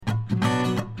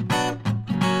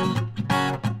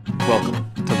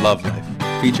Love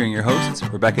Life, featuring your hosts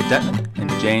Rebecca Detman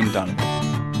and Jane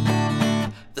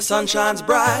Donovan. The sun shines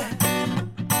bright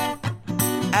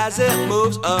as it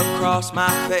moves across my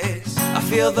face. I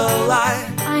feel the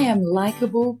light. I am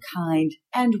likeable, kind,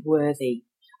 and worthy.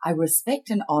 I respect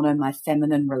and honour my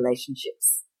feminine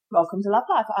relationships. Welcome to Love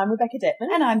Life. I'm Rebecca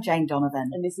Detman. And I'm Jane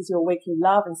Donovan. And this is your weekly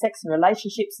love and sex and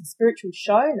relationships and spiritual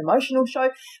show and emotional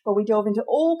show where we delve into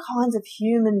all kinds of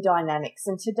human dynamics.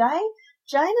 And today,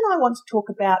 Jane and I want to talk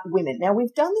about women. Now,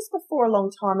 we've done this before a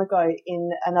long time ago in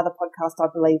another podcast. I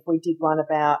believe we did one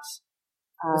about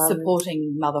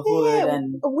supporting motherhood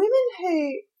and women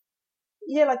who,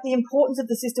 like the importance of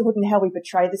the sisterhood and how we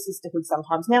betray the sisterhood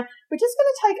sometimes. Now, we're just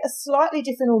going to take a slightly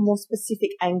different or more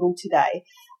specific angle today.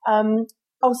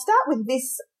 I'll start with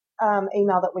this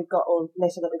email that we've got, or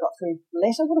letter that we got through.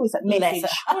 Letter? What do we say?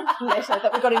 Message. Letter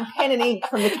that we got in pen and ink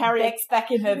from the carrier. Beck's back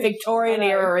in her Victorian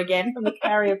era again. From the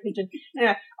carrier pigeon.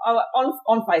 No,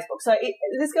 on Facebook. So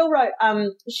this girl wrote,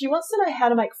 she wants to know how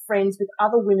to make friends with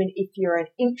other women if you're an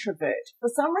introvert. For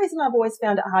some reason, I've always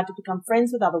found it hard to become friends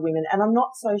with other women, and I'm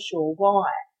not so sure why.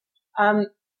 And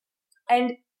I'd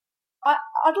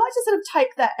like to sort of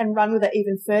take that and run with it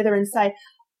even further and say,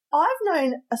 I've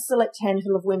known a select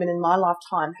handful of women in my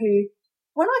lifetime who,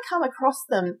 when I come across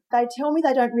them, they tell me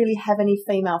they don't really have any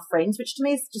female friends, which to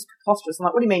me is just preposterous. I'm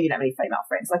like, what do you mean you don't have any female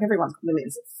friends? Like, everyone's got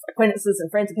millions of acquaintances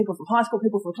and friends and people from high school,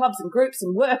 people from clubs and groups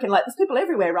and work, and like, there's people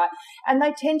everywhere, right? And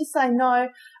they tend to say no.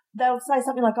 They'll say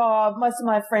something like, oh, most of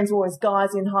my friends were always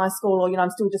guys in high school, or, I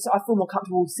feel more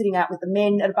comfortable sitting out with the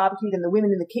men at a barbecue than the women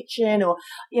in the kitchen, or,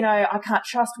 I can't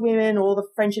trust women, or the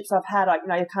friendships I've had,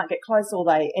 you can't get close, or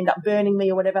they end up burning me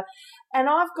or whatever. And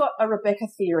I've got a Rebecca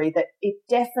theory that it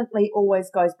definitely always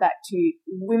goes back to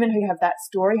women who have that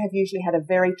story have usually had a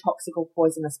very toxic or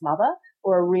poisonous mother,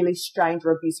 or a really strained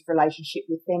or abusive relationship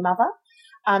with their mother.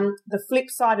 The flip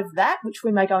side of that, which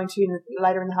we may go into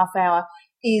later in the half hour,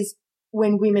 is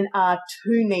when women are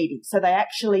too needy. So they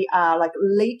actually are like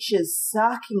leeches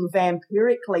sucking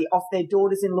vampirically off their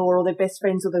daughters-in-law or their best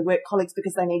friends or their work colleagues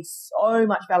because they need so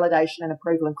much validation and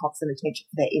approval and constant attention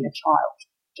for their inner child.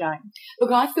 Jane?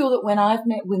 Look, I feel that when I've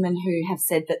met women who have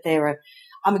said that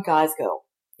I'm a guy's girl,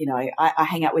 I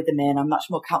hang out with the men, I'm much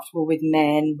more comfortable with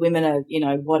men, women are,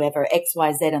 whatever, X,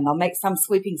 Y, Z, and they'll make some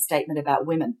sweeping statement about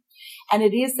women. And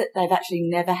it is that they've actually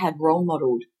never had role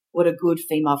modeled what a good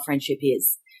female friendship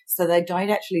is. So they don't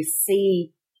actually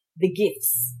see the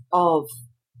gifts of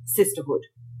sisterhood.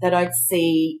 They don't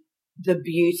see the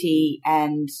beauty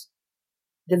and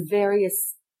the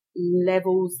various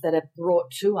levels that are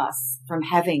brought to us from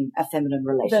having a feminine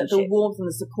relationship. The warmth and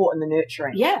the support and the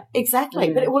nurturing. Yeah, exactly.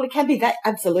 Mm. But it can be that,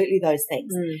 absolutely those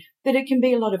things. Mm. But it can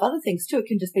be a lot of other things too. It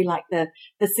can just be like the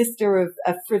sister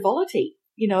of frivolity,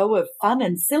 of fun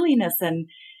and silliness and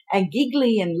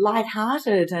giggly and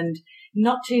lighthearted and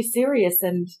not too serious.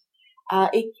 And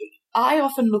I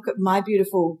often look at my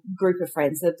beautiful group of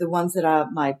friends, the ones that are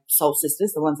my soul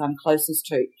sisters, the ones I'm closest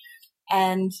to,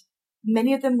 and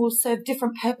many of them will serve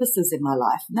different purposes in my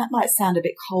life. And that might sound a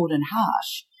bit cold and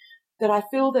harsh, but I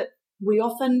feel that we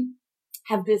often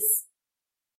have this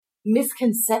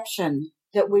misconception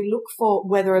that we look for,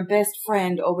 whether a best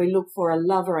friend or we look for a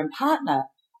lover and partner,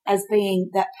 as being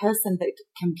that person that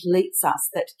completes us,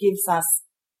 that gives us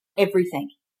everything.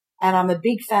 And I'm a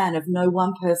big fan of no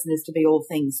one person is to be all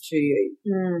things to you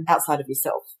outside of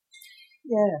yourself.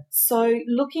 Yeah. So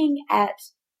looking at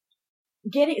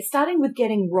starting with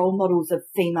getting role models of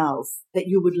females that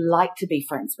you would like to be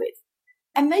friends with,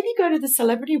 and maybe go to the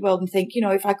celebrity world and think,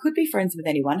 if I could be friends with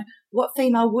anyone, what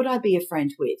female would I be a friend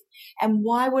with? And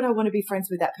why would I want to be friends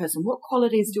with that person? What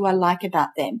qualities do I like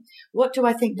about them? What do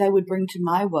I think they would bring to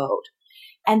my world?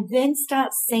 And then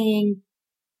start seeing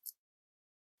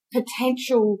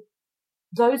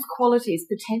those qualities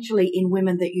potentially in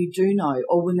women that you do know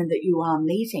or women that you are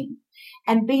meeting,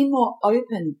 and be more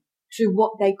open to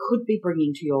what they could be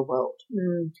bringing to your world.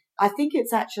 Mm. I think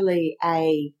it's actually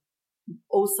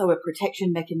also a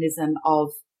protection mechanism of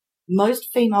most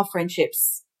female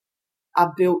friendships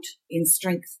are built in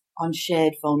strength on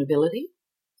shared vulnerability.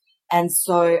 And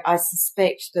so I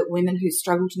suspect that women who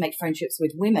struggle to make friendships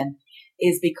with women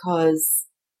is because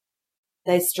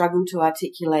they struggle to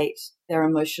articulate their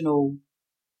emotional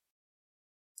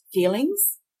feelings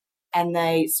and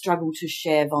they struggle to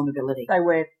share vulnerability. They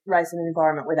were raised in an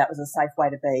environment where that was a safe way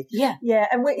to be. Yeah. Yeah.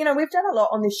 And we've done a lot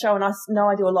on this show, and I know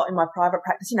I do a lot in my private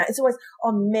practice. It's always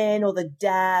on men or the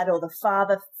dad or the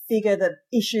father figure, the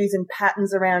issues and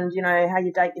patterns around, how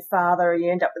you date your father, or you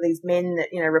end up with these men that,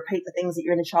 repeat the things that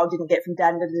your inner child didn't get from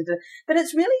dad. But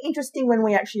it's really interesting when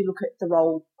we actually look at the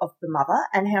role of the mother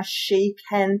and how she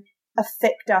can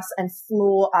affect us and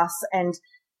floor us and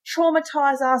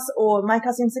traumatize us or make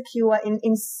us insecure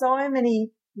in so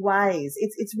many ways.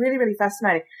 It's really, really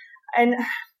fascinating. And,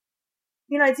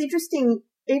 you know, it's interesting,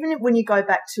 even when you go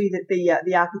back to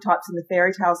the archetypes and the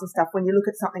fairy tales and stuff, when you look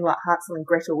at something like Hansel and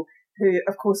Gretel, who,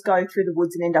 of course, go through the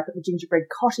woods and end up at the gingerbread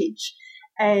cottage,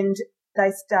 and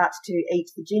they start to eat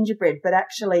the gingerbread, but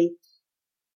actually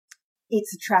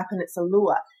it's a trap and it's a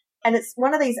lure. And it's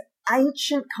one of these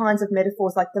ancient kinds of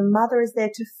metaphors, like the mother is there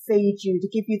to feed you, to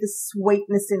give you the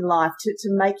sweetness in life, to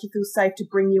make you feel safe, to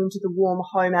bring you into the warm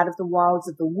home out of the wilds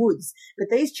of the woods. But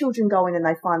these children go in and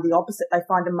they find the opposite. They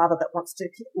find a mother that wants to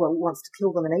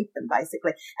kill them and eat them,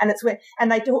 basically. And it's where,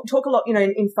 and they talk a lot, you know,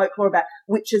 in folklore about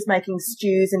witches making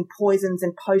stews and poisons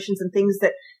and potions and things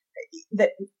that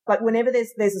like whenever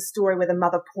there's a story where the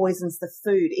mother poisons the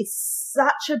food, it's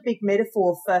such a big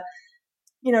metaphor for,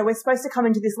 you know, we're supposed to come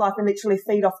into this life and literally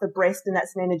feed off the breast, and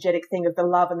that's an energetic thing of the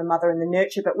love and the mother and the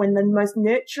nurture. But when the most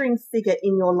nurturing figure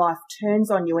in your life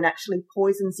turns on you and actually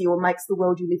poisons you or makes the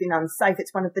world you live in unsafe,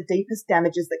 it's one of the deepest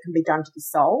damages that can be done to the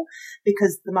soul,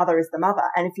 because the mother is the mother.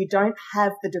 And if you don't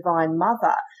have the divine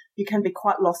mother, you can be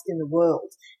quite lost in the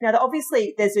world. Now,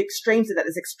 obviously, there's extremes of that.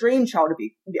 There's extreme child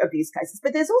abuse cases,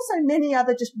 but there's also many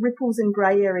other just ripples and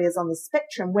grey areas on the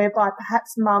spectrum whereby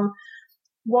perhaps mum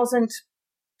wasn't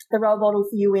the role model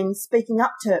for you in speaking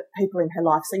up to people in her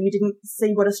life, so you didn't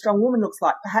see what a strong woman looks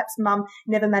like. Perhaps mum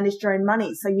never managed her own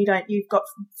money, so you've got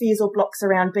fears or blocks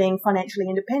around being financially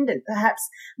independent. Perhaps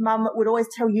mum would always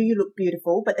tell you look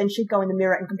beautiful, but then she'd go in the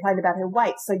mirror and complain about her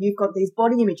weight, so you've got these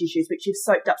body image issues which you've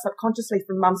soaked up subconsciously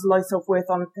from mum's low self-worth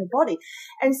on her body.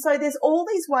 And so there's all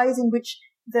these ways in which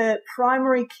the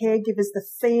primary caregivers, the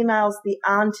females, the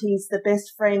aunties, the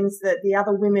best friends, the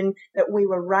other women that we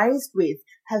were raised with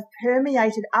have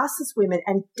permeated us as women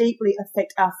and deeply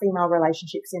affect our female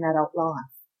relationships in adult life.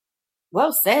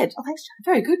 Well said. Oh, thanks,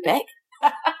 Jane. Very good,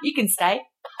 Beck. You can stay.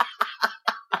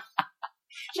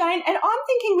 Jane, and I'm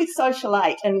thinking with Social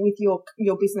 8 and with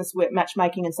your business work,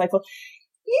 matchmaking and so forth,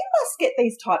 you must get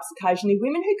these types occasionally,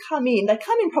 women who come in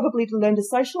probably to learn to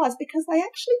socialise because they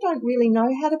actually don't really know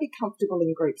how to be comfortable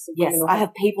in groups of women. Yes, I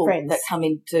have people friends that come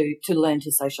in to learn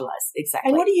to socialise. Exactly.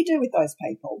 And what do you do with those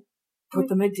people? Put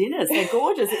them at dinners. They're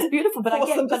gorgeous. It's beautiful. But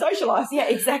Force them to socialise. Yeah,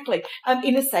 exactly.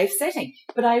 In a safe setting.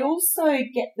 But I also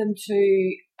get them to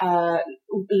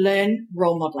learn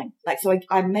role modelling. So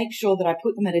I make sure that I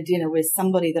put them at a dinner with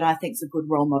somebody that I think is a good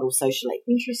role model socially.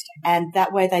 Interesting. And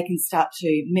that way they can start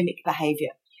to mimic behaviour.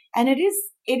 And it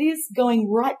is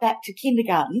going right back to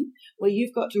kindergarten, where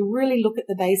you've got to really look at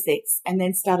the basics and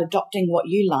then start adopting what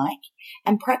you like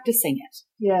and practicing it.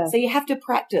 Yeah. So you have to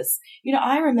practice. You know,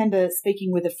 I remember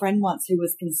speaking with a friend once who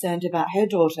was concerned about her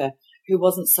daughter who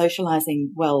wasn't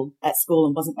socializing well at school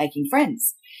and wasn't making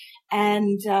friends.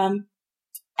 And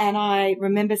I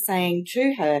remember saying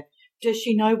to her,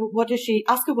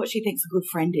 ask her what she thinks a good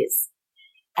friend is.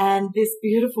 And this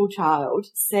beautiful child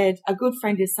said, a good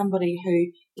friend is somebody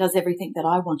who does everything that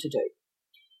I want to do.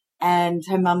 And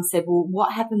her mum said, well,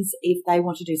 what happens if they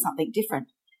want to do something different?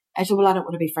 And she said, well, I don't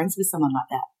want to be friends with someone like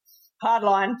that. Hard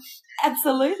line.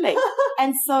 Absolutely.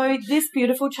 And so this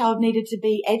beautiful child needed to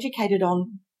be educated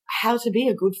on how to be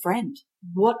a good friend.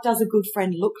 What does a good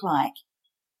friend look like?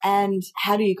 And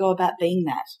how do you go about being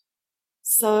that?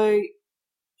 So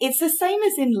it's the same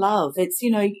as in love. It's, you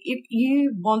know, if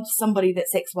you want somebody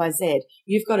that's XYZ,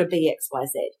 you've got to be XYZ.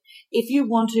 If you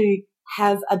want to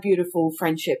have a beautiful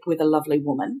friendship with a lovely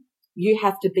woman, you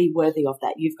have to be worthy of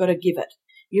that. You've got to give it.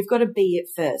 You've got to be it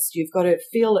first. You've got to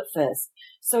feel it first.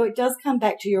 So it does come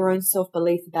back to your own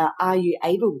self-belief about, are you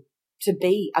able to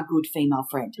be a good female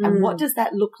friend? And what does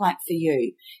that look like for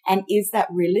you? And is that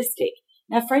realistic?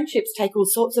 Now, friendships take all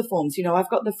sorts of forms. You know, I've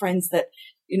got the friends that,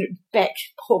 you know, Beck,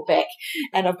 poor Beck,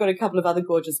 and I've got a couple of other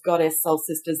gorgeous goddess soul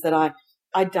sisters that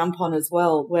I dump on as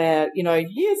well, where, you know,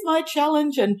 here's my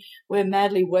challenge, and we're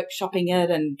madly workshopping it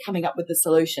and coming up with the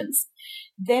solutions.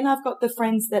 Then I've got the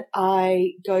friends that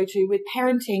I go to with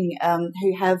parenting,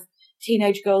 who have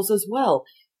teenage girls as well.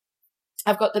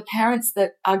 I've got the parents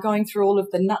that are going through all of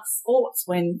the nut sports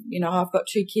when, you know, I've got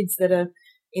 2 kids that are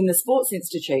in the Sports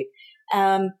Institute.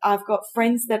 I've got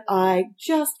friends that I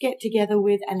just get together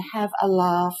with and have a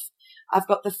laugh. I've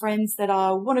got the friends that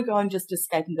I want to go and just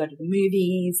escape and go to the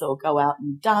movies or go out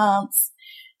and dance.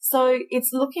 So it's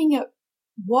looking at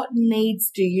what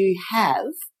needs do you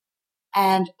have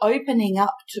and opening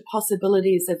up to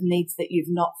possibilities of needs that you've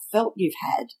not felt you've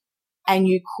had and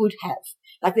you could have.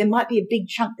 Like there might be a big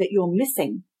chunk that you're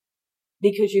missing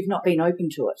because you've not been open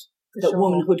to it, that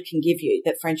womanhood can give you,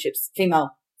 that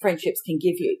female friendships can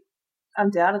give you.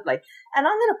 Undoubtedly. And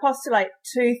I'm going to postulate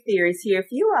 2 theories here. If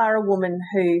you are a woman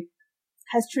who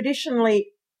has traditionally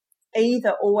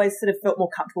either always sort of felt more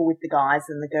comfortable with the guys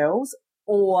than the girls,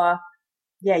 or,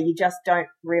 yeah, you just don't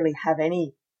really have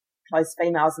any close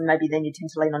females, and maybe then you tend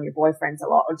to lean on your boyfriends a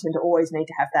lot, or tend to always need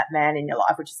to have that man in your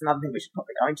life, which is another thing we should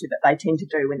probably go into, that they tend to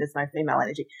do when there's no female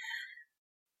energy.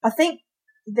 I think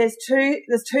there's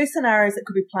two scenarios that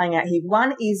could be playing out here.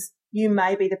 One is you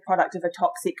may be the product of a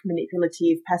toxic,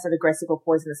 manipulative, passive-aggressive or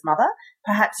poisonous mother.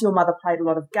 Perhaps your mother played a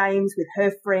lot of games with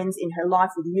her friends in her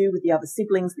life, with you, with the other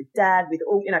siblings, with dad, with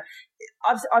all, you know.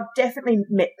 I've definitely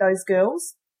met those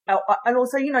girls. And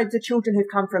also, you know, the children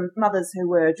who've come from mothers who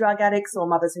were drug addicts or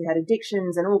mothers who had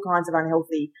addictions and all kinds of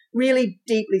unhealthy, really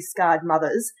deeply scarred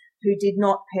mothers who did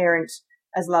not parent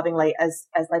as lovingly as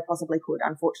they possibly could,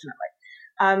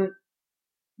 unfortunately.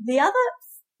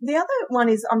 The other one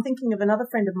is, I'm thinking of another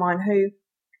friend of mine who,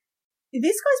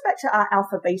 this goes back to our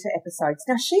alpha beta episodes.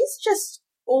 Now, she's just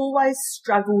always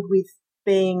struggled with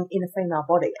being in a female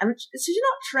body, and she's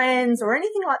not trans or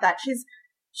anything like that.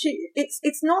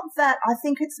 It's not that. I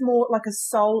think it's more like a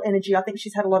soul energy. I think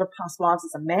she's had a lot of past lives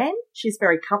as a man. She's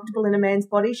very comfortable in a man's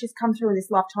body. She's come through in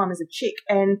this lifetime as a chick,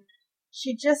 and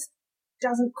she just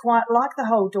doesn't quite like the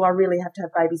whole, do I really have to have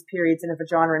babies, periods, and a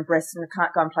vagina and breasts, and I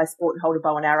can't go and play sport and hold a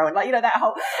bow and arrow, and like, you know, that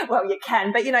whole, well, you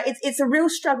can, but you know, it's a real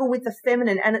struggle with the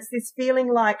feminine, and it's this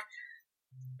feeling like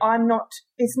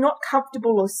it's not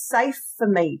comfortable or safe for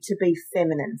me to be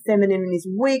feminine. Feminine is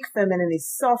weak, feminine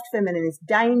is soft, feminine is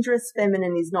dangerous,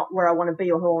 feminine is not where I want to be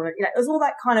or who I want to, you know, there's all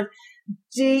that kind of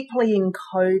deeply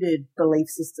encoded belief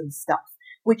system stuff,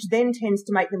 which then tends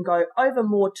to make them go over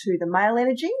more to the male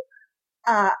energy,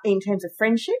 in terms of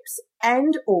friendships,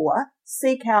 and or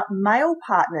seek out male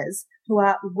partners who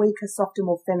are weaker, softer,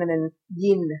 more feminine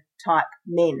yin type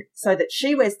men, so that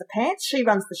she wears the pants, she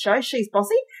runs the show, she's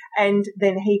bossy, and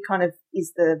then he kind of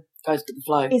goes with the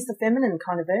flow, is the feminine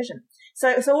kind of version.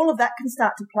 So all of that can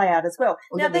start to play out as well.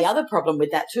 Now, the other problem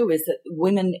with that too is that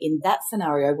women in that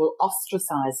scenario will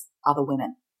ostracize other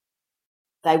women.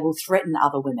 They will threaten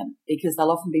other women because they'll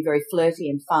often be very flirty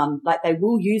and fun. Like, they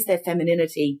will use their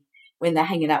femininity when they're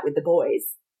hanging out with the boys.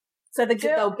 So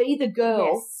they'll be the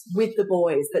girl with the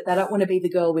boys, but they don't want to be the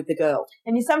girl with the girl.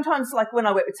 And you sometimes, like when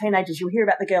I work with teenagers, you'll hear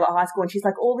about the girl at high school and she's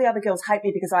like, all the other girls hate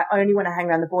me because I only want to hang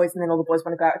around the boys, and then all the boys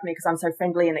want to go out with me because I'm so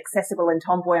friendly and accessible and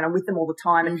tomboy and I'm with them all the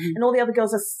time. Mm-hmm. And all the other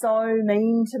girls are so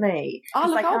mean to me. Oh,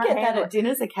 look, I'll get that at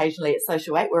dinners occasionally at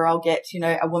Social 8, where I'll get, you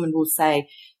know, a woman will say,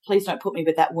 please don't put me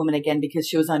with that woman again because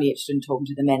she was only interested in talking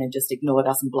to the men and just ignored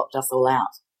us and blocked us all out.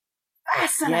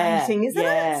 Fascinating, isn't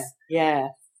it? Yeah.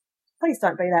 Please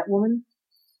don't be that woman,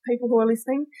 people who are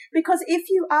listening, because if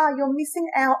you are, you're missing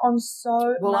out on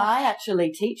so Well, much. I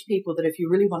actually teach people that if you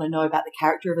really want to know about the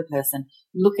character of a person,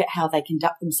 look at how they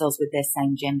conduct themselves with their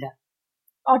same gender.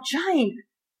 Oh, Jane.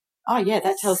 Oh, yeah,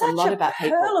 that tells a lot about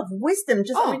people. Pearl of wisdom.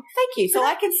 Thank you. So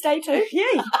I can stay too. Yeah.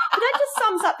 But that just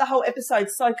sums up the whole episode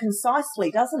so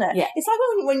concisely, doesn't it? Yeah. It's like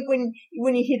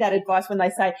when you hear that advice when they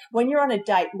say, when you're on a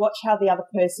date, watch how the other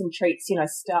person treats, you know,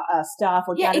 staff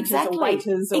or janitors or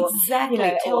waiters or, you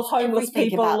know, or homeless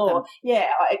people or,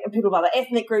 people of other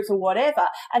ethnic groups or whatever.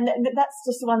 And that's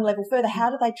just one level further. How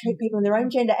do they treat people in their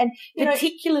own gender? And,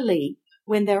 particularly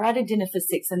when they're at a dinner for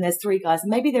 6 and there's 3 guys,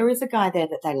 and maybe there is a guy there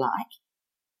that they like.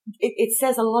 It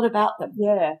says a lot about them.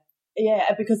 Yeah.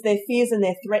 Yeah, because their fears and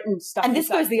their threatened stuff. And this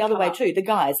goes the other way too. The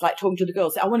guys like talking to the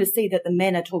girls. I want to see that the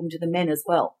men are talking to the men as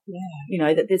well. Yeah. You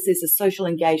know, that this is a social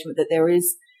engagement, that there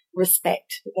is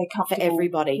respect for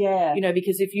everybody. Yeah. You know,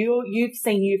 because if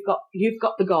you've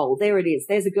got the goal, there it is.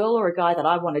 There's a girl or a guy that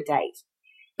I want to date,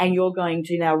 and you're going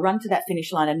to now run to that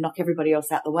finish line and knock everybody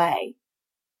else out the way.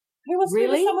 Who wants to do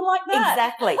with someone like that?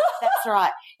 Exactly. That's right.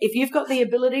 If you've got the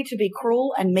ability to be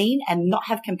cruel and mean and not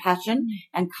have compassion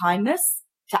and kindness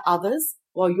to others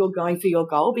while you're going for your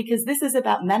goal, because this is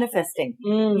about manifesting.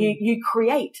 You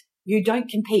create. You don't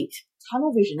compete.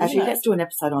 Tunnel vision. Actually, let's do an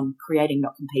episode on creating,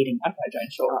 not competing. Okay, Jane,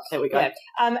 sure. There we go. Yeah.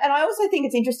 And I also think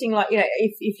it's interesting, like, you know,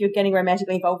 if you're getting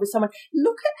romantically involved with someone,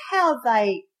 look at how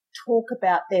they talk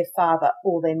about their father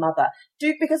or their mother.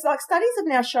 Because like studies have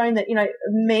now shown that, you know,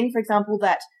 men, for example,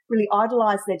 that really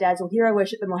idolise their dads or hero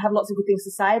worship them or have lots of good things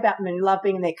to say about them and love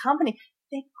being in their company,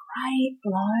 they're great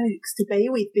blokes to be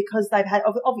with because they've had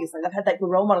that good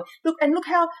role model. Look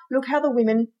how the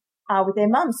women are with their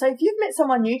mums. So if you've met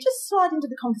someone new, just slide into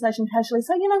the conversation casually.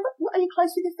 So, you know, are you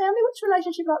close with your family? What's your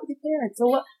relationship like with your parents?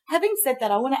 Or having said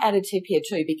that, I want to add a tip here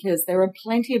too, because there are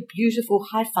plenty of beautiful,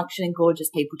 high-functioning, gorgeous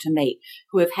people to meet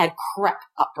who have had crap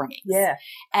upbringings. Yeah.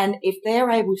 And if they're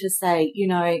able to say, you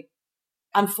know,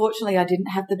 unfortunately, I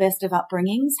didn't have the best of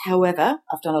upbringings. However,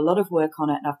 I've done a lot of work on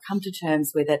it and I've come to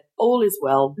terms with it. All is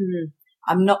well.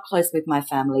 I'm not close with my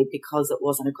family because it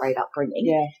wasn't a great upbringing.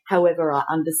 Yeah. However, I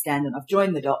understand and I've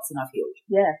joined the dots and I've healed.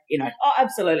 Yeah. You know. Oh,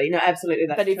 absolutely. No, absolutely.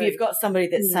 That's but if true. you've got somebody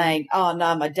that's saying, oh,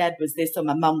 no, my dad was this or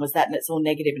my mum was that and it's all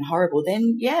negative and horrible,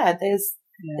 then,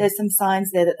 there's some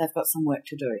signs there that they've got some work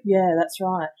to do. Yeah, that's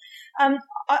right.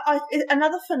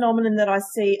 Another phenomenon that I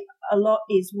see a lot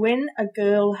is when a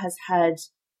girl has had,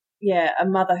 a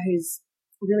mother who's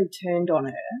really turned on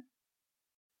her,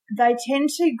 they tend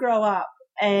to grow up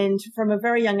and from a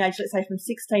very young age, let's say from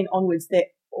 16 onwards, they're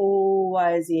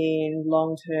always in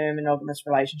long-term monogamous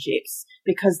relationships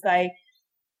because they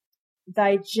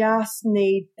just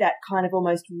need that kind of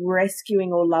almost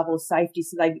rescuing or love or safety.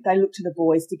 So they look to the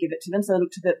boys to give it to them. So they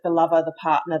look to the lover, the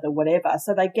partner, the whatever.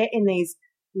 So they get in these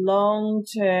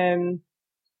long-term,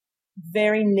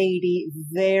 very needy,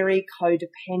 very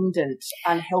codependent,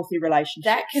 unhealthy relationships.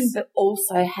 That can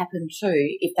also happen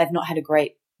too if they've not had a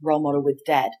great role model with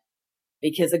dad.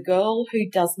 Because a girl who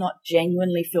does not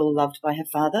genuinely feel loved by her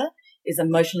father is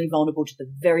emotionally vulnerable to the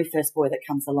very first boy that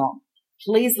comes along.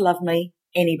 Please love me.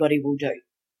 Anybody will do.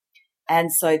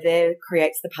 And so there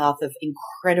creates the path of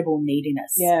incredible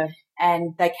neediness. Yeah.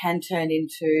 And they can turn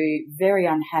into very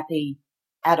unhappy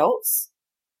adults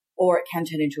or it can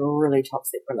turn into a really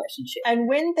toxic relationship. And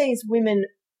when these women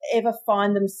ever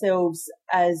find themselves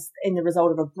as in the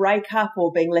result of a breakup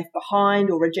or being left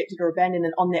behind or rejected or abandoned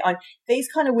and on their own, these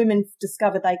kind of women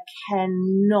discover they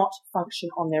cannot function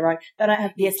on their own. They don't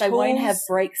have they won't have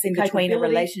breaks in between a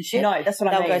relationship. No, that's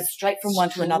what I mean. They'll go straight from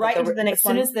one to another. Into the next as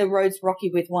soon as the road's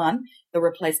rocky with one, the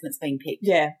replacement's being picked.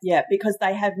 Yeah, because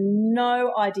they have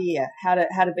no idea how to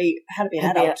be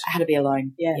an adult. How to be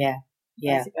alone. Yeah.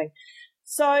 Basically.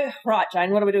 So, right,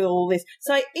 Jane, what do we do with all this?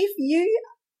 So if you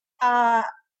are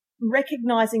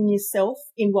recognizing yourself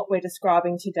in what we're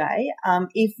describing today,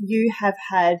 if you have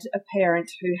had a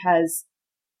parent who has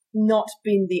not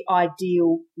been the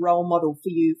ideal role model for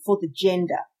you for the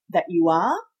gender that you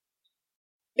are,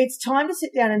 it's time to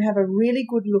sit down and have a really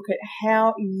good look at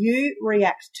how you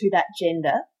react to that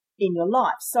gender in your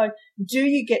life. So do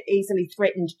you get easily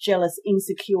threatened, jealous,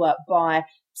 insecure by,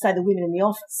 say, the women in the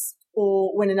office?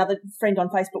 Or when another friend on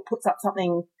Facebook puts up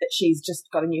something that she's just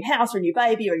got a new house or a new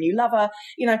baby or a new lover,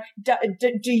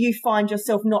 do you find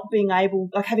yourself not being able,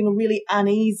 like having a really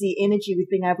uneasy energy with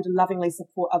being able to lovingly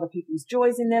support other people's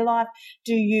joys in their life?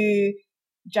 Jane,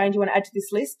 do you want to add to this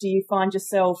list? Do you find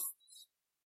yourself?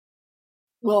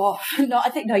 Well, no,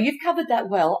 you've covered that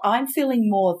well. I'm feeling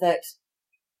more that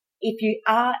if you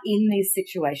are in these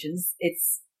situations,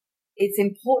 it's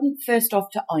important first off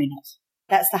to own it.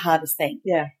 That's the hardest thing.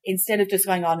 Yeah. Instead of just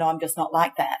going, oh, no, I'm just not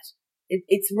like that.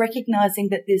 It's recognizing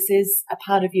that this is a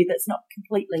part of you that's not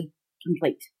completely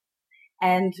complete.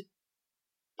 And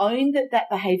own that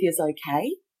behavior is okay,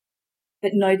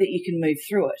 but know that you can move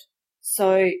through it.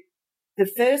 So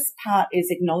the first part is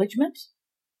acknowledgement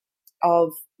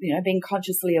of, being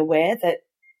consciously aware that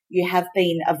you have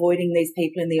been avoiding these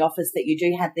people in the office, that you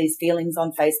do have these feelings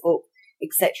on Facebook, et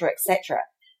cetera, et cetera.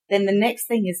 Then the next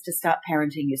thing is to start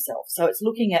parenting yourself. So it's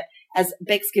looking at, as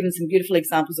Beck's given some beautiful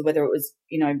examples of whether it was,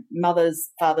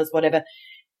 mothers, fathers, whatever,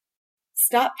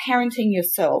 start parenting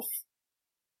yourself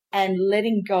and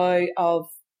letting go of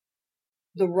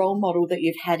the role model that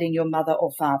you've had in your mother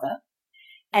or father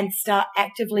and start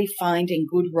actively finding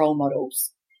good role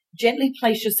models. Gently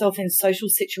place yourself in social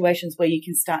situations where you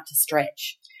can start to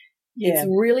stretch. Yeah. It's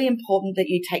really important that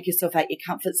you take yourself out your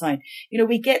comfort zone.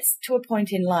 We get to a point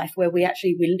in life where we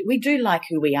do like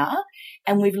who we are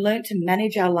and we've learned to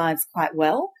manage our lives quite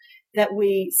well, that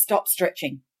we stop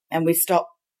stretching and we stop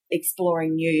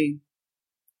exploring new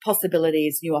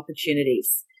possibilities, new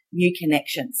opportunities, new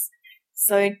connections.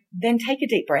 So then take a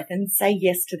deep breath and say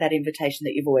yes to that invitation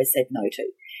that you've always said no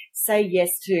to. Say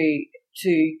yes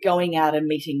to going out and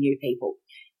meeting new people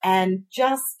and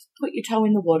just put your toe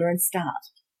in the water and start.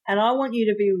 And I want you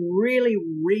to be really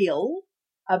real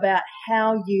about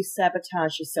how you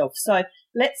sabotage yourself. So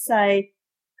let's say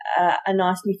a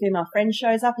nice new female friend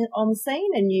shows up on the scene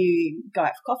and you go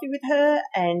out for coffee with her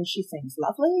and she seems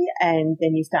lovely, and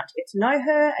then you start to get to know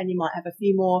her and you might have a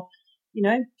few more,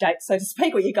 dates, so to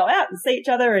speak, or you go out and see each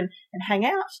other and hang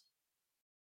out.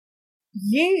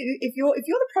 If you're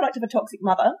the product of a toxic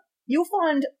mother, you'll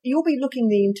find you'll be looking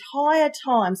the entire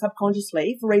time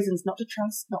subconsciously for reasons not to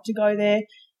trust, not to go there.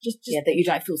 Just that you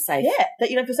don't feel safe. Yeah, that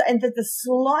you don't feel safe. And that the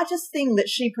slightest thing that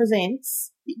she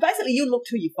presents, basically you look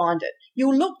till you find it.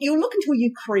 You'll look until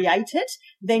you create it,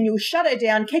 then you'll shut her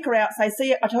down, kick her out, say,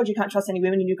 see, I told you can't trust any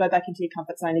women, and you go back into your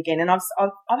comfort zone again. And I've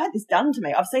had this done to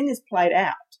me. I've seen this played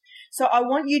out. So I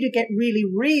want you to get really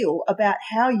real about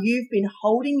how you've been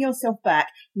holding yourself back,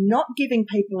 not giving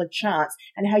people a chance,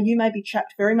 and how you may be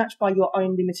trapped very much by your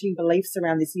own limiting beliefs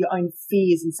around this, your own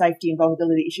fears and safety and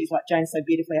vulnerability issues, like Jane so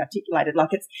beautifully articulated.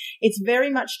 Like it's very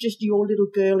much just your little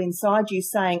girl inside you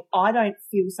saying, I don't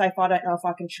feel safe. I don't know if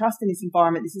I can trust in this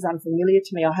environment. This is unfamiliar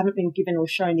to me. I haven't been given or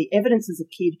shown the evidence as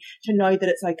a kid to know that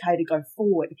it's okay to go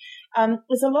forward.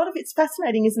 There's a lot of, it's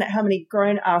fascinating, isn't it, how many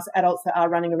grown-ass adults there are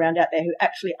running around out there who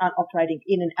actually aren't operating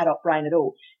in an adult brain at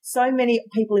all. So many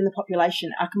people in the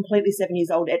population are completely 7 years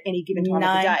old at any given time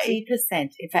of the day. 90%.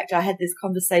 In fact, I had this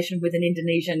conversation with an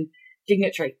Indonesian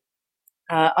dignitary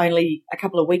only a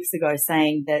couple of weeks ago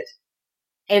saying that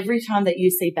every time that you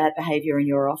see bad behaviour in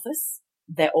your office,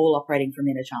 they're all operating from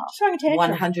inner child. Chucking a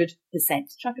tantrum. 100%.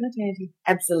 Chucking a tanty.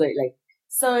 Absolutely.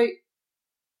 So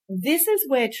this is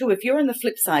where too, if you're on the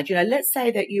flip side, let's say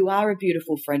that you are a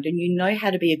beautiful friend and you know how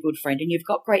to be a good friend and you've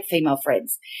got great female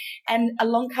friends, and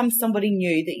along comes somebody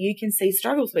new that you can see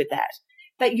struggles with that,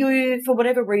 but you, for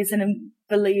whatever reason,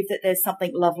 believe that there's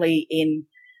something lovely in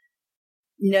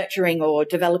nurturing or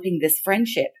developing this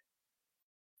friendship.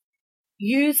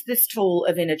 Use this tool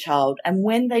of inner child, and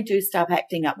when they do start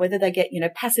acting up, whether they get,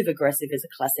 passive aggressive is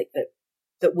a classic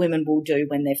that women will do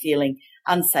when they're feeling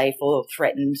unsafe or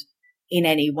threatened in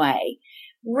any way,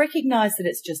 recognize that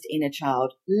it's just inner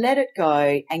child, let it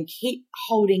go, and keep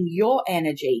holding your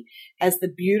energy as the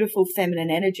beautiful feminine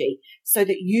energy so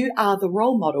that you are the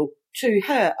role model to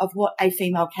her of what a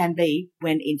female can be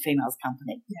when in female's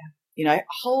company. Yeah.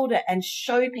 Hold it and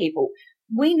show people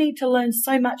we need to learn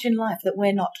so much in life that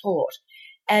we're not taught.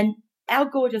 And our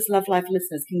gorgeous Love Life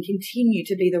listeners can continue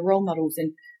to be the role models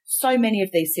in so many of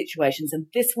these situations. And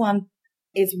this one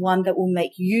is one that will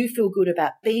make you feel good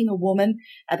about being a woman,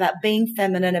 about being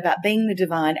feminine, about being the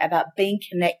divine, about being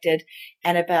connected,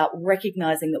 and about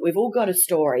recognizing that we've all got a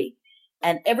story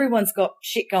and everyone's got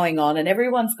shit going on and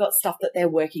everyone's got stuff that they're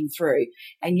working through.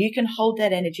 And you can hold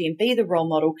that energy and be the role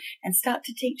model and start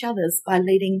to teach others by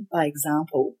leading by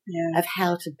example of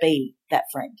how to be that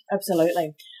friend.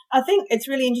 Absolutely. I think it's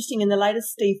really interesting in the latest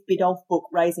Steve Biddulph book,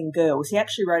 Raising Girls. He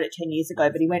actually wrote it 10 years ago,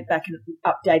 but he went back and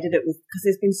updated it because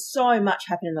there's been so much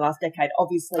happening in the last decade,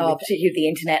 obviously. Particularly with the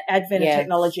internet. Advent of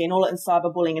technology and all it and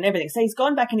cyberbullying and everything. So he's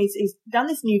gone back and he's done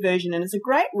this new version, and it's a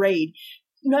great read.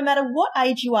 No matter what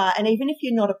age you are, and even if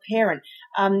you're not a parent,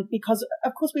 because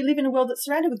of course we live in a world that's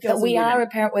surrounded with girls. But we are a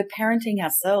parent. We're parenting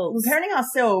ourselves. We're parenting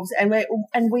ourselves, and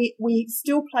we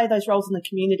still play those roles in the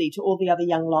community to all the other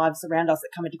young lives around us that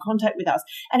come into contact with us.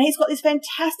 And he's got this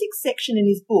fantastic section in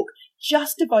his book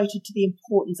just devoted to the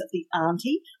importance of the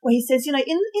auntie, where he says,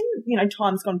 in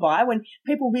times gone by when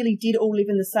people really did all live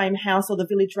in the same house, or the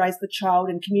village raised the child,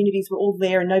 and communities were all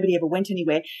there, and nobody ever went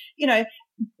anywhere.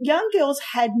 Young girls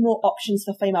had more options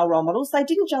for female role models. They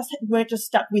weren't just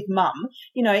stuck with mum.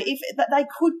 If they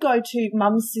could go to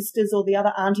mum's sisters or the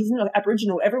other aunties.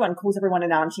 Aboriginal, everyone calls everyone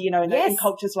an auntie, in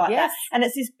cultures like that. And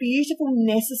it's this beautiful,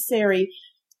 necessary,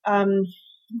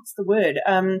 what's the word?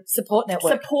 Support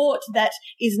network. Support that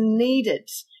is needed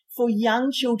for young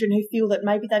children who feel that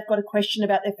maybe they've got a question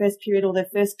about their first period or their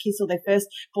first kiss or their first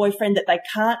boyfriend, that they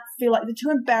can't feel like they're too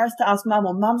embarrassed to ask mum,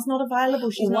 or mum's not available.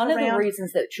 She's not around. One of the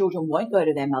reasons that children won't go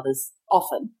to their mothers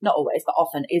often, not always, but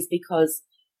often, is because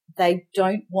they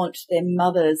don't want their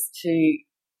mothers to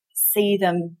see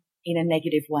them in a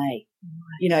negative way.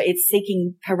 It's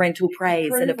seeking parental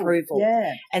praise and approval.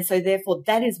 Yeah. And so therefore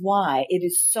that is why it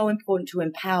is so important to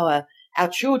empower our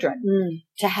children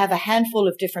to have a handful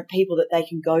of different people that they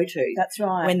can go to. That's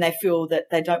right. When they feel that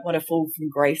they don't want to fall from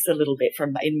grace a little bit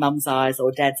in mum's eyes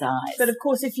or dad's eyes. But of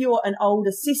course, if you're an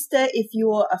older sister, if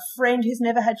you're a friend who's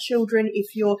never had children,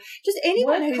 if you're just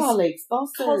anyone who's colleagues,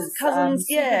 bosses, cousins,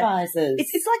 supervisors.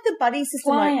 It's like the buddy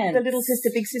system, like the little sister,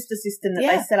 big sister system that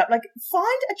they set up. Like,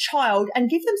 find a child and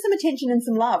give them some attention and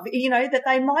some love, that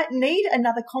they might need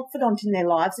another confidant in their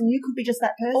lives, and you could be just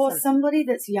that person. Or somebody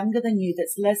that's younger than you,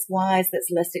 that's less wise, that's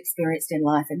less experienced in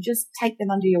life, and just take them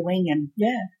under your wing and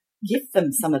give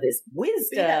them some of this wisdom.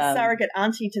 Be that surrogate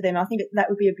auntie to them. I think that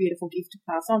would be a beautiful gift to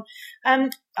pass on.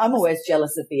 I'm always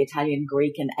jealous of the Italian,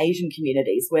 Greek and Asian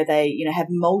communities where they, have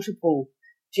multiple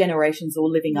generations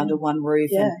all living under one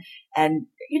roof, and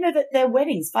that their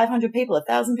weddings, 500 people,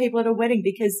 1,000 people at a wedding,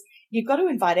 because you've got to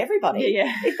invite everybody.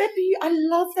 I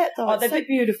love that though. It's so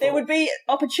beautiful. There would be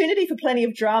opportunity for plenty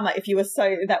of drama if you were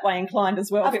so that way inclined as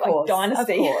well. Of course, like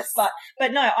Dynasty. Of course.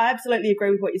 But no, I absolutely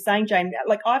agree with what you're saying, Jane.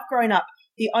 Like, I've grown up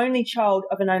the only child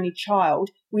of an only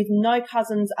child with no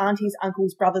cousins, aunties,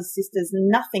 uncles, brothers, sisters,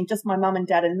 nothing, just my mum and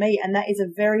dad and me. And that is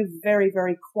a very, very,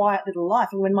 very quiet little life.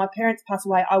 And when my parents pass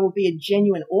away, I will be a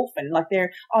genuine orphan. Like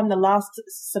I'm the last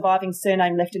surviving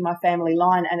surname left in my family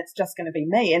line, and it's just going to be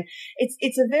me. And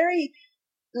it's a very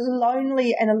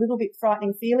lonely and a little bit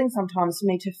frightening feeling sometimes for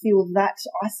me to feel that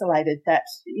isolated, that,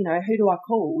 who do I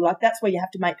call? Like, that's where you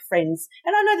have to make friends.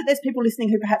 And I know that there's people listening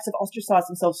who perhaps have ostracized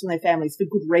themselves from their families for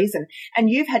good reason. And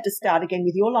you've had to start again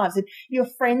with your lives, and your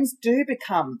friends do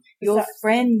become. Your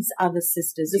friends are the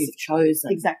sisters you've chosen.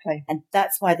 Exactly. And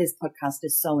that's why this podcast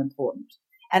is so important.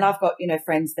 And I've got,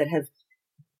 friends that have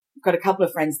got a couple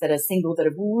of friends that are single that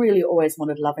have really always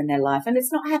wanted love in their life, and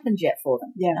it's not happened yet for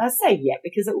them. Yeah. And I say yet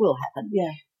because it will happen.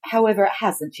 Yeah. However, it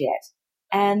hasn't yet.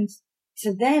 And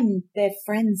to them, their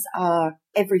friends are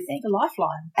everything. The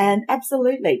lifeline. And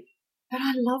absolutely. But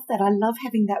I love that. I love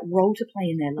having that role to play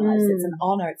in their lives. It's an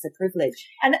honor. It's a privilege.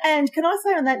 And can I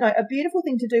say on that note, a beautiful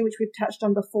thing to do, which we've touched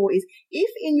on before, is if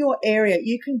in your area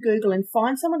you can Google and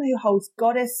find someone who holds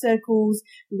goddess circles,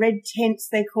 red tents,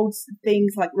 they're called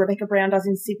things like Rebecca Brown does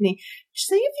in Sydney.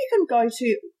 See if you can go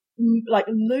to like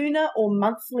lunar or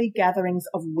monthly gatherings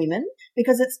of women,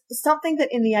 because it's something that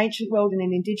in the ancient world and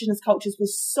in Indigenous cultures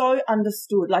was so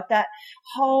understood. Like that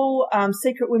whole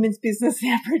secret women's business, the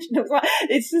Aboriginals,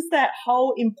 it's just that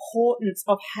whole importance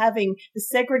of having the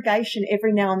segregation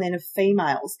every now and then of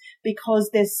females,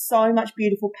 because there's so much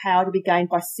beautiful power to be gained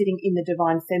by sitting in the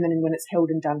divine feminine when it's held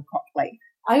and done properly.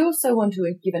 I also want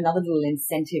to give another little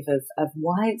incentive of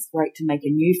why it's great to make a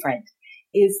new friend,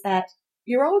 is that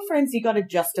your old friends, you got to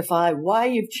justify why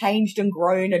you've changed and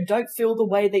grown and don't feel the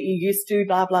way that you used to,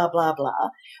 blah, blah, blah, blah.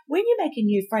 When you make a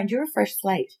new friend, you're a fresh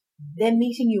slate. They're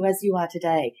meeting you as you are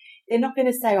today. They're not going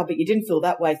to say, oh, but you didn't feel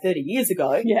that way 30 years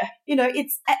ago. Yeah.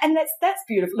 And that's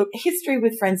beautiful. Look, history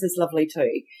with friends is lovely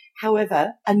too.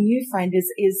 However, a new friend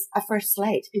is a fresh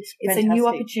slate. It's a new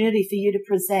opportunity for you to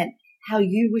present how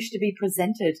you wish to be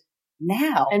presented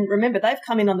now. And remember, they've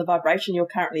come in on the vibration you're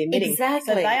currently emitting.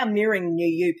 Exactly. So they are mirroring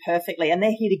you perfectly, and they're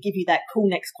here to give you that cool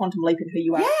next quantum leap in who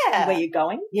you are and where you're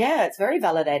going. Yeah, it's very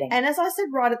validating. And as I said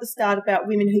right at the start about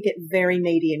women who get very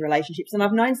needy in relationships, and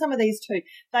I've known some of these too,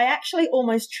 they actually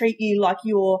almost treat you like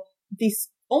you're this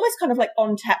almost kind of like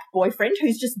on-tap boyfriend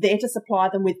who's just there to supply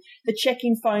them with the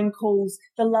check-in phone calls,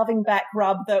 the loving back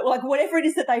rub, like whatever it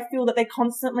is that they feel that they're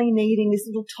constantly needing, this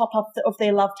little top-up of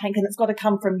their love tank, and it's got to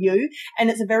come from you. And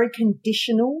it's a very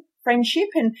conditional friendship,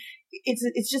 and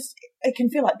it's just, it can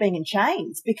feel like being in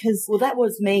chains because... Well, that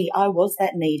was me. I was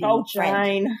that needy friend.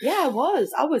 Jane. Yeah, I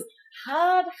was.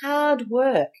 Hard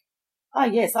work. Oh,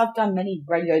 yes, I've done many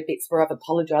radio bits where I've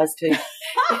apologised to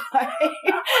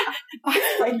my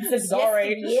friends of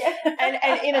sorry. yesteryear.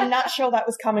 And in a nutshell, that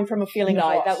was coming from a feeling of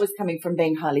what? That was coming from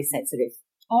being highly sensitive.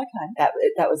 Okay.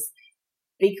 That was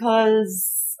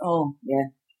because, whole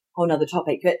nother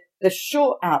topic. But the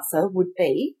short answer would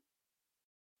be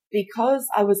because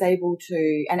I was able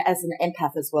to, and as an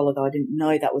empath as well, although I didn't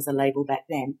know that was a label back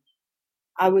then,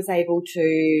 I was able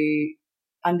to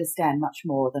understand much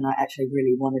more than I actually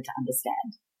really wanted to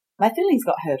understand. My feelings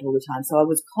got hurt all the time, so I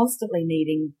was constantly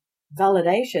needing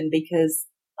validation because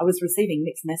I was receiving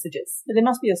mixed messages. But there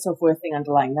must be a self-worth thing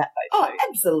underlying that, though. Oh,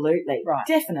 absolutely. Right.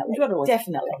 Definitely.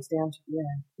 Definitely. Comes down to,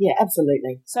 Yeah,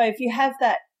 absolutely. So if you have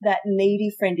that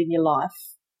needy friend in your life,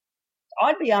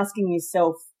 I'd be asking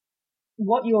yourself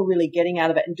what you're really getting out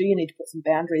of it, and do you need to put some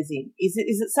boundaries in? Is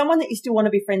it someone that you still want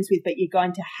to be friends with, but you're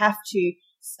going to have to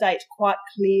state quite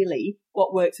clearly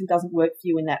what works and doesn't work for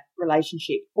you in that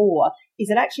relationship? Or is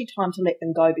it actually time to let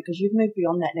them go because you've moved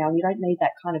beyond that now and you don't need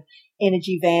that kind of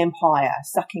energy vampire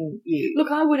sucking you? Look,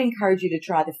 I would encourage you to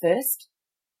try the first,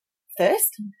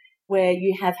 where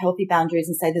you have healthy boundaries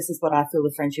and say, this is what I feel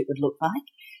the friendship would look like.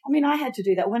 I mean, I had to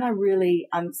do that when I really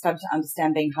started to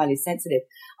understand being highly sensitive.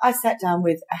 I sat down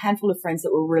with a handful of friends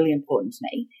that were really important to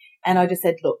me, and I just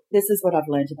said, look, this is what I've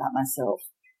learned about myself.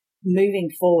 Moving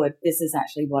forward, this is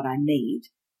actually what I need.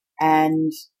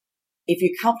 And if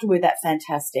you're comfortable with that,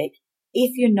 fantastic.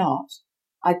 If you're not,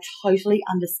 I totally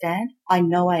understand. I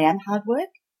know I am hard work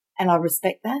and I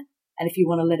respect that. And if you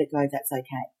want to let it go, that's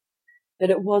okay. But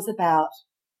it was about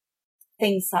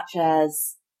things such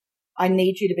as, I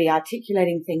need you to be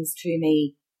articulating things to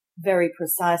me very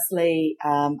precisely.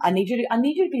 I need you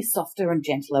to be softer and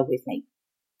gentler with me.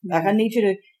 Like, I need you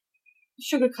to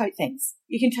sugarcoat things.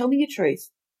 You can tell me your truth,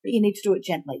 but you need to do it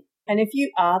gently. And if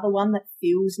you are the one that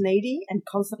feels needy and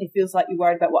constantly feels like you're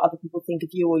worried about what other people think of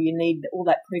you, or you need all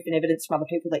that proof and evidence from other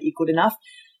people that you're good enough,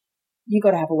 you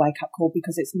got to have a wake-up call,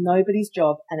 because it's nobody's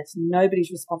job and it's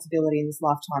nobody's responsibility in this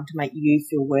lifetime to make you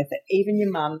feel worth it. Even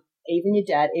your mum, even your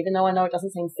dad, even though I know it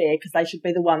doesn't seem fair because they should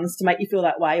be the ones to make you feel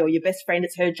that way, or your best friend,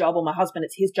 it's her job, or my husband,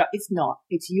 it's his job. It's not.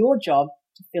 It's your job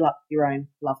to fill up your own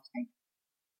love tank.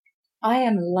 I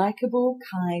am likable,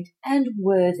 kind, and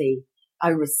worthy. I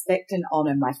respect and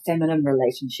honour my feminine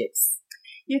relationships.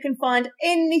 You can find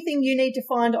anything you need to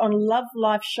find on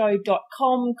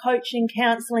lovelifeshow.com, coaching,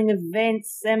 counselling,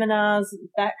 events, seminars,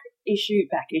 back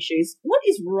issues. What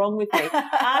is wrong with me?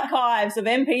 Archives of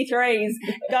MP3s.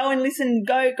 Go and listen,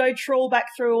 go trawl back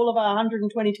through all of our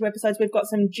 122 episodes. We've got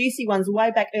some juicy ones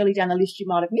way back early down the list you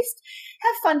might have missed.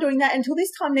 Have fun doing that. Until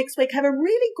this time next week, have a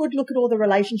really good look at all the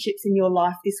relationships in your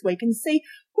life this week and see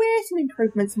where some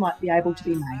improvements might be able to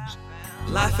be made.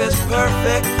 Life is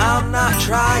perfect, I'm not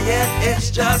trying,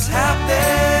 it's just happening,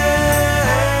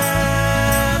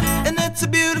 and it's a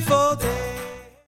beautiful day.